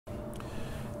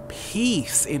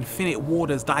Peace, infinite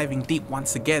waters diving deep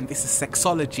once again. This is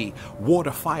Sexology,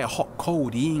 water, fire, hot,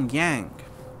 cold, yin, yang.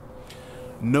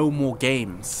 No more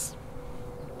games.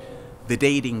 The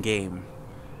dating game,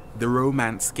 the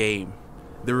romance game,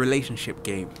 the relationship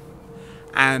game.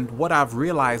 And what I've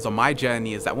realized on my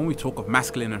journey is that when we talk of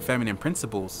masculine and feminine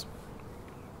principles,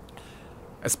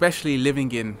 especially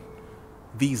living in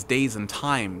these days and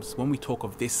times, when we talk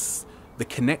of this, the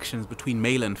connections between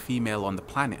male and female on the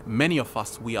planet, many of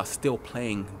us, we are still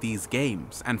playing these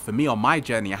games. And for me on my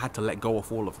journey, I had to let go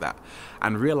of all of that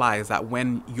and realize that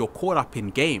when you're caught up in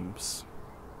games,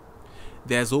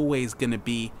 there's always going to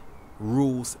be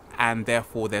rules, and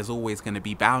therefore there's always going to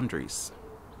be boundaries.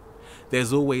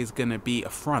 There's always going to be a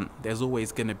front. There's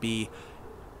always going to be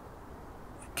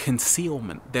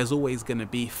concealment. There's always going to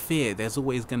be fear. There's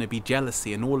always going to be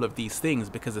jealousy and all of these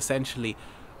things, because essentially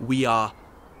we are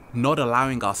not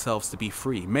allowing ourselves to be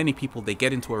free. Many people, they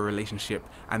get into a relationship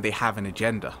and they have an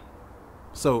agenda.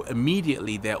 So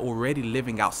immediately they're already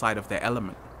living outside of their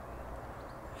element.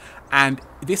 And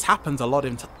this happens a lot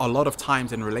of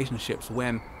times in relationships,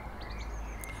 when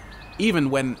even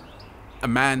when a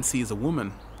man sees a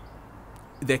woman,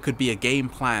 there could be a game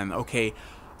plan. Okay,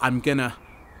 I'm gonna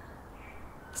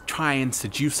try and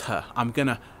seduce her. I'm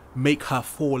gonna make her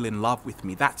fall in love with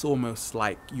me. That's almost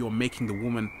like you're making the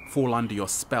woman fall under your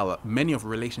spell. Many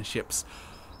relationships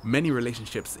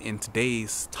in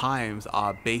today's times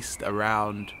are based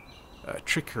around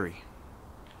trickery.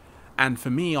 And for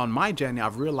me, on my journey,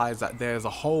 I've realized that there's a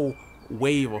whole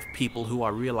wave of people who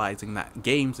are realizing that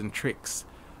games and tricks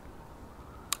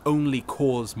only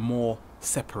cause more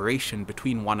separation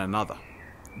between one another.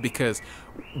 Because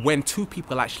when two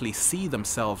people actually see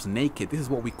themselves naked, this is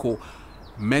what we call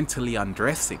mentally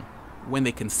undressing. When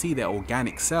they can see their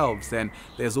organic selves, then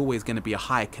there's always going to be a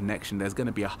higher connection. There's going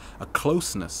to be a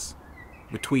closeness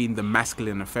between the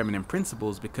masculine and feminine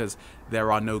principles, because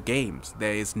there are no games.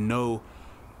 There is no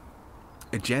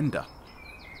agenda.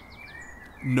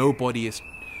 Nobody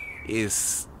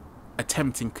is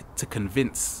attempting to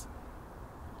convince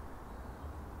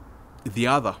the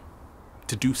other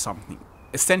to do something.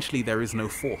 Essentially, there is no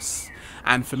force.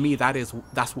 And for me,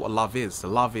 that's what love is.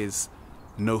 Love is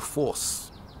no force.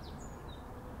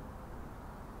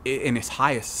 In its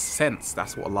highest sense,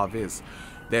 that's what love is.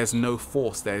 There's no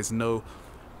force. There's no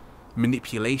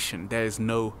manipulation. There's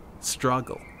no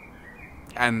struggle.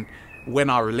 And when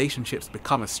our relationships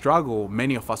become a struggle,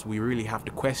 many of us, we really have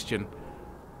to question,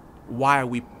 why are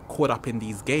we caught up in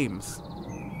these games?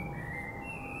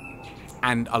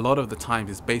 And a lot of the times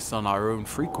it's based on our own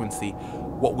frequency,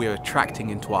 what we're attracting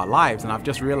into our lives. And I've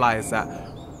just realized that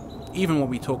even when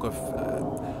we talk of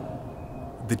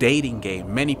the dating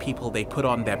game, many people, they put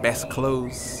on their best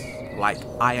clothes, like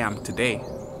I am today.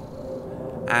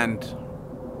 And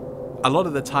a lot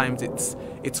of the times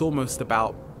it's almost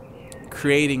about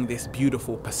creating this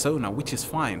beautiful persona, which is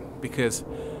fine, because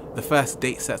the first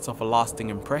date sets off a lasting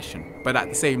impression. But at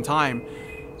the same time,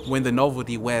 when the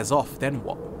novelty wears off, then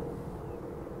what?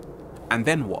 And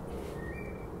then what?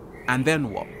 And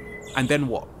then what? And then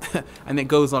what? And it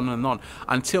goes on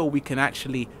until we can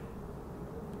actually,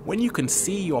 when you can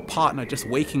see your partner just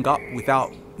waking up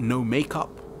without no makeup,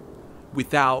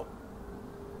 without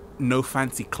no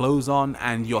fancy clothes on,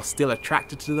 and you're still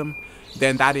attracted to them,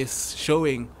 then that is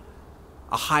showing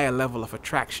a higher level of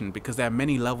attraction, because there are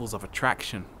many levels of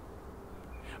attraction.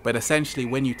 But essentially,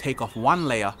 when you take off one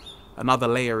layer, another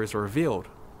layer is revealed.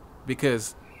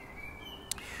 Because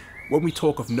when we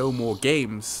talk of no more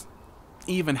games,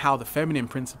 even how the feminine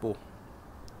principle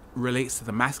relates to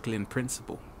the masculine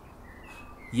principle.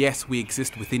 Yes, we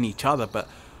exist within each other, but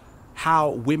how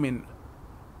women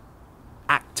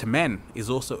act to men is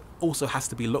also has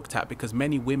to be looked at, because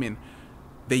many women,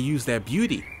 they use their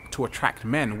beauty to attract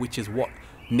men, which is what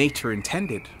nature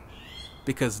intended.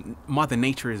 Because Mother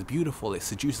Nature is beautiful, it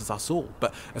seduces us all.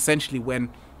 But essentially,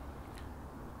 when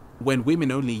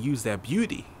women only use their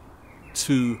beauty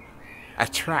to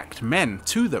attract men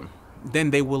to them,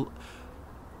 then they will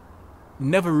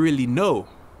never really know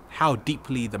how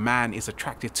deeply the man is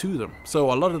attracted to them.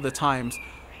 So a lot of the times,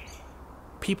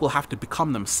 people have to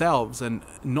become themselves and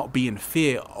not be in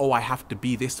fear, oh, I have to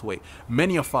be this way.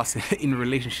 Many of us in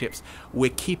relationships, we're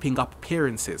keeping up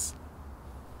appearances.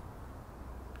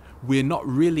 We're not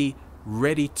really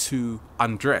ready to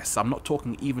undress. I'm not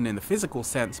talking even in the physical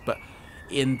sense, but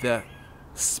in the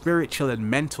spiritual and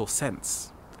mental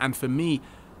sense. And for me,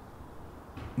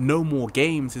 no more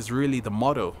games is really the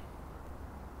motto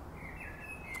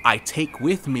I take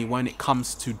with me when it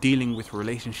comes to dealing with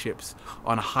relationships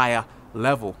on a higher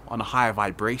level, on a higher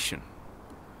vibration.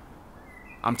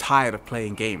 I'm tired of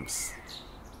playing games.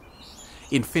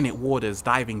 infinite waters,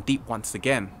 diving deep once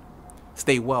again.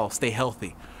 Stay well, stay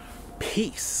healthy.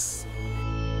 Peace.